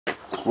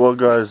Well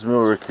guys,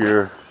 Milrick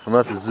here. I'm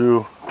at the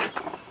zoo.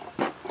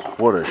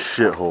 What a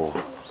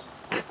shithole.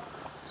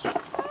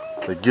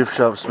 The gift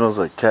shop smells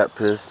like cat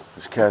piss.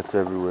 There's cats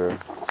everywhere.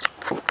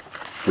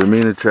 The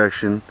main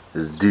attraction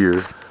is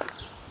deer.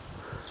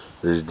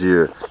 There's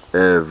deer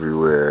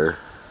everywhere.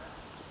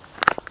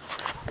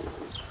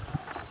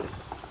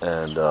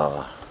 And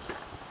I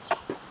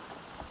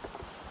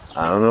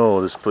don't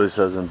know, this place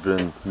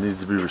needs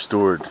to be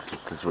restored.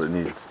 That's what it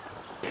needs.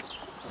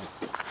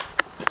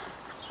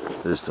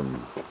 There's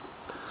some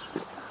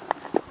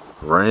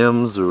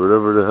rams or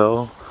whatever the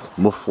hell,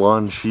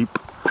 mouflon sheep,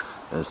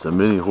 and some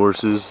mini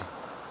horses,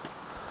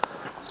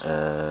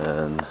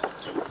 and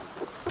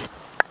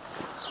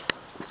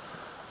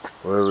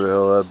whatever the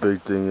hell that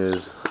big thing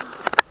is.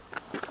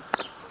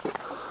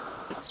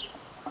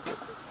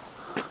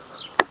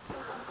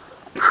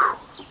 Whew.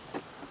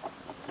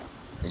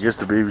 I guess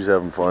the baby's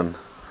having fun.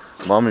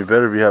 Mommy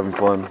better be having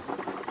fun.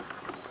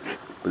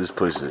 But this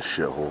place is a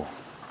shithole.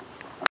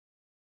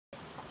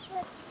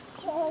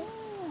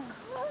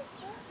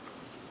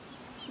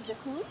 The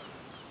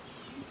hoops?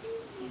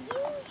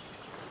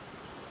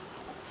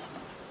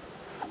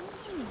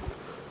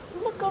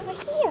 Look over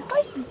here,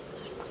 horsey.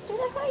 There's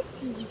a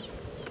horsey.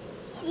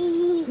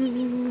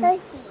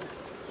 Horsey.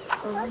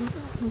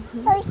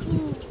 Horsey.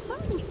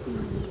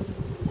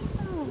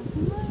 Oh,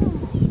 no.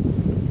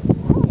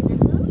 The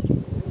hoops?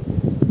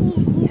 You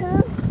see her?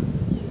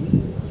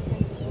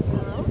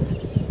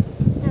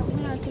 No,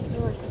 we're not taking a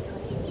look at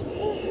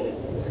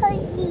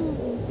horsey.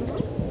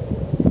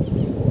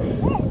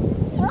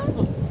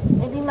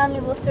 Maybe Mommy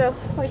will throw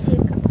Horsey a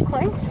couple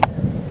corns.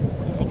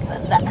 What do you think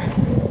about that?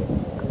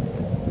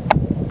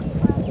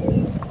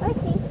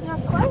 Horsey, you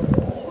want corn?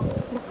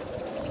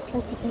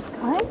 Horsey eat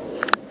corn?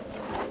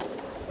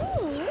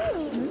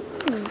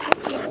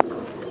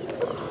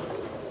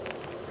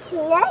 You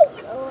like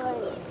corn?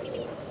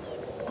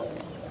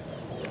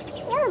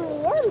 Yummy,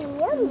 yummy,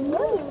 yummy,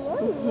 yummy,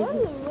 yummy,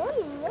 yummy,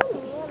 yummy,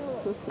 yummy,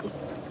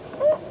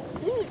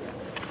 yummy.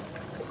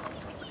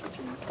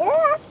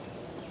 Duh.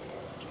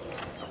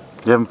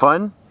 You having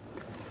fun?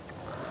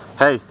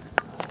 Hey,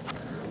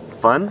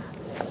 fun?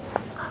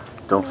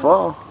 Don't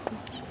fall.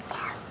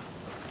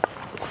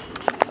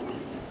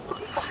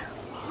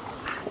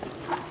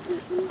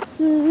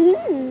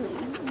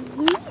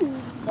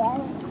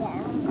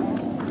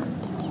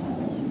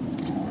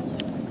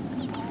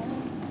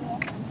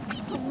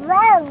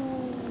 Whoa.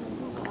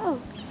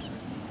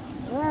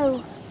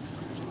 Whoa.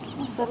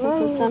 Let's look at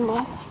some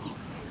sunlight.